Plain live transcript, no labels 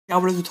I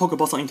would like to talk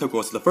about some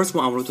integrals. The first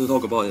one I want to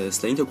talk about is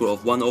the integral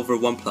of 1 over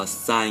 1 plus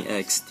sine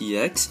x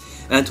dx.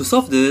 And to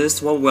solve this,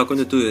 what we are going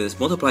to do is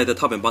multiply the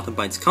top and bottom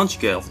by its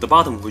conjugate of the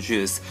bottom, which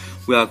is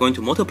we are going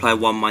to multiply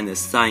 1 minus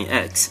sine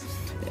x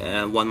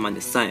and 1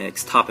 minus sine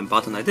x top and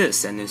bottom like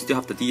this, and then still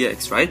have the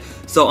dx, right?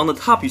 So on the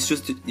top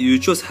you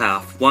just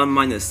have 1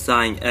 minus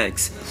sine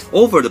x.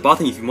 Over the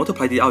bottom, if you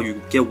multiply it out, you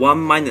get 1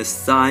 minus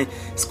sine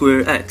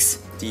square x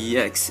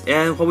dx.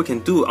 And what we can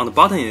do on the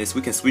bottom is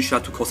we can switch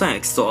that to cosine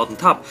x. So on the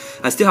top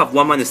I still have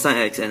 1 minus sine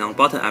x, and on the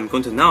bottom I'm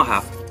going to now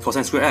have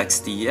cosine square x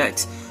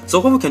dx. So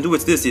what we can do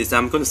with this is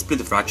I'm going to split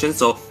the fraction.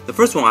 So the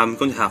first one I'm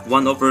going to have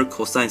 1 over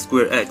cosine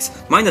square x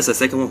minus the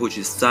second one, which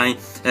is sine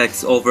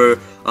x over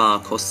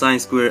cosine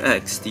square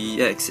x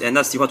dx. And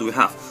let's see what do we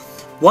have.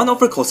 1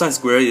 over cosine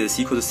square is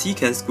equal to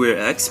secant square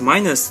x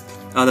minus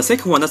the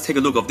second one. Let's take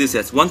a look of this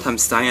as 1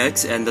 times sine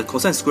x, and the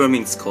cosine square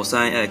means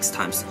cosine x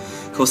times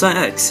cosine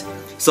x.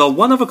 So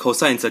 1 over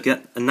cosine is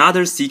again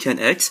another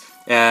secant x,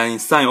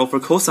 and sine over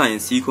cosine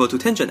is equal to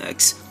tangent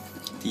x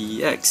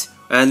dx.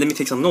 And let me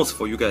take some notes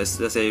for you guys.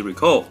 Let's say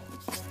recall.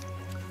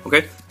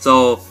 Okay,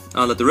 so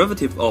the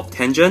derivative of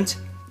tangent,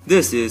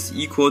 this is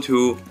equal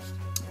to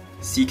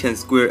secant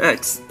square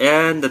x,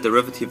 and the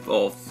derivative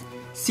of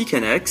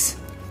secant x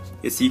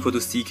is equal to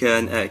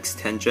secant x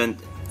tangent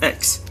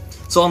x.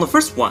 So on the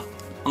first one,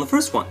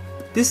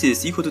 this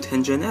is equal to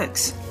tangent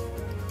x,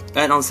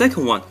 and on the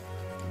second one,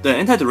 the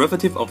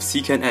antiderivative of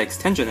secant x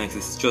tangent x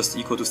is just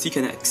equal to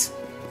secant x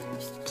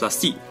plus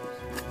c.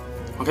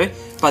 Okay,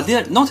 but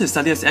notice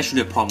that there's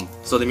actually a problem.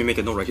 So let me make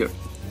a note right here.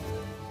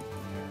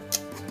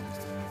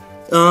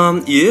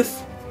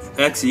 If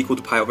x is equal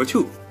to pi over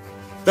 2,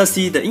 let's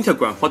see the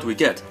integram. What do we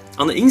get?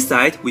 On the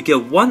inside, we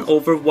get 1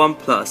 over 1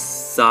 plus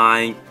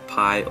sine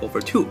pi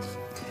over 2,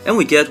 and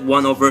we get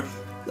 1 over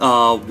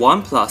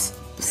 1 plus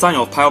sine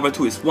of pi over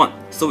 2 is 1,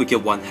 so we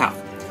get 1/2,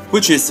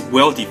 which is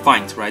well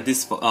defined, right?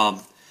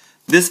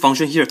 This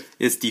function here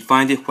is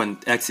defined when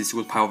x is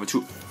equal to pi over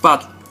 2.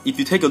 But if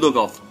you take a look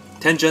of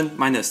tangent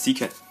minus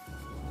secant,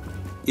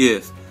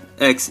 if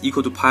x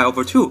equal to pi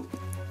over 2,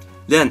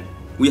 then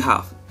we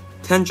have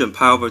tangent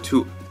pi over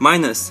 2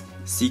 minus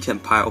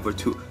secant pi over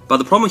 2. But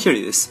the problem here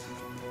is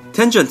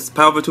tangent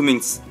pi over 2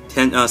 means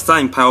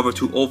sine pi over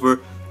 2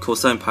 over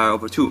cosine pi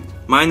over 2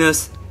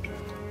 minus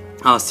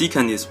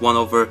secant is 1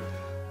 over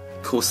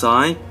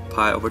cosine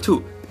pi over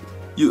 2.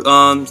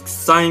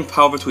 Sine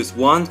pi over 2 is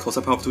 1,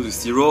 cosine pi over 2 is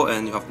 0,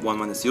 and you have 1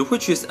 minus 0,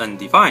 which is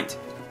undefined.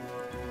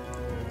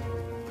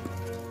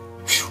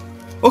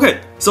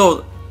 Okay,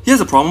 so here's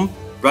the problem,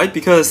 right?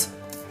 Because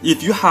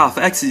if you have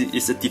x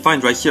is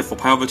defined right here for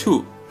pi over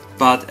 2,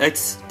 but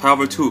x pi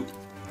over 2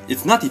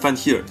 it's not defined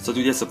here, so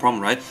that's the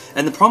problem, right?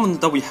 And the problem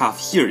that we have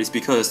here is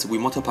because we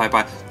multiply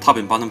by top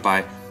and bottom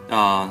by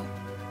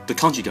the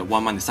conjugate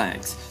 1 minus sine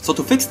x. So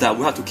to fix that,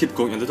 we have to keep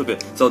going a little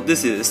bit. So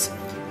this is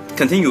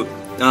continue.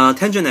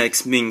 Tangent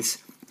x means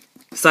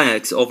sine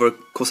x over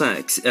cosine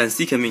x, and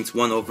secant means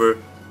 1 over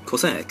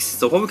cosine x.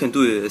 So what we can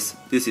do is,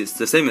 this is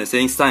the same as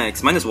saying sine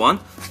x minus 1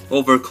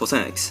 over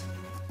cosine x.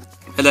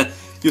 And then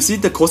you see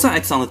the cosine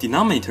x on the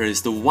denominator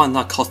is the one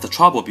that caused the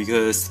trouble,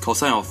 because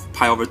cosine of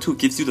pi over 2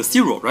 gives you the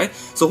 0, right?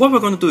 So what we're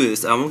going to do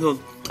is I'm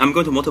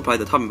going to multiply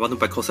the top and bottom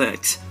by cosine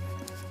x.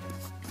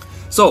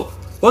 So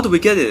what we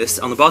get is,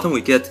 on the bottom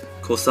we get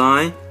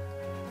cosine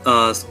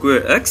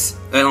square x,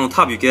 and on the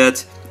top you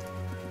get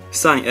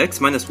sine x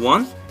minus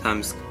 1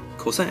 times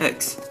cosine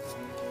x.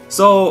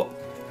 So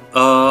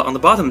on the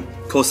bottom,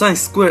 cosine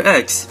square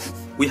x,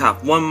 we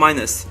have 1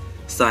 minus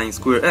sine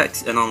square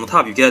x, and on the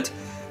top you get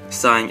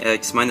sine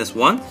x minus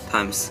 1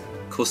 times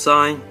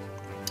cosine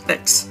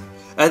x.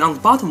 And on the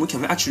bottom we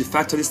can actually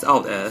factor this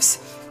out as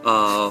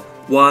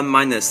 1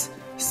 minus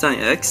sine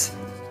x,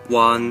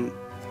 1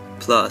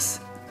 plus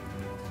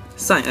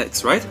sine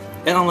x, right?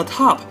 And on the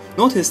top,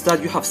 notice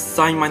that you have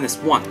sine minus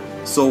 1.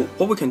 So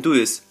what we can do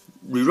is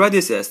rewrite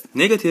this as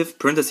negative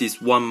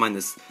parentheses 1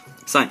 minus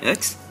sine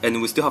x,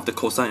 and we still have the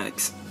cosine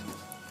x.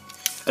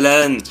 And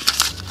then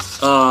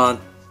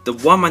the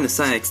 1 minus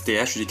sine x, they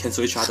actually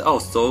cancel each other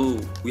out, so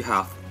we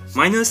have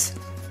minus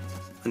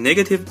a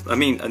negative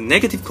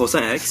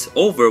cosine x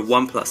over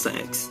 1 plus sine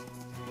x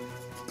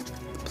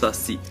plus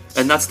c,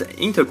 and that's the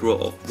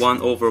integral of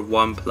 1 over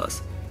 1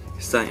 plus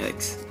sine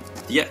x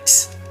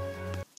dx.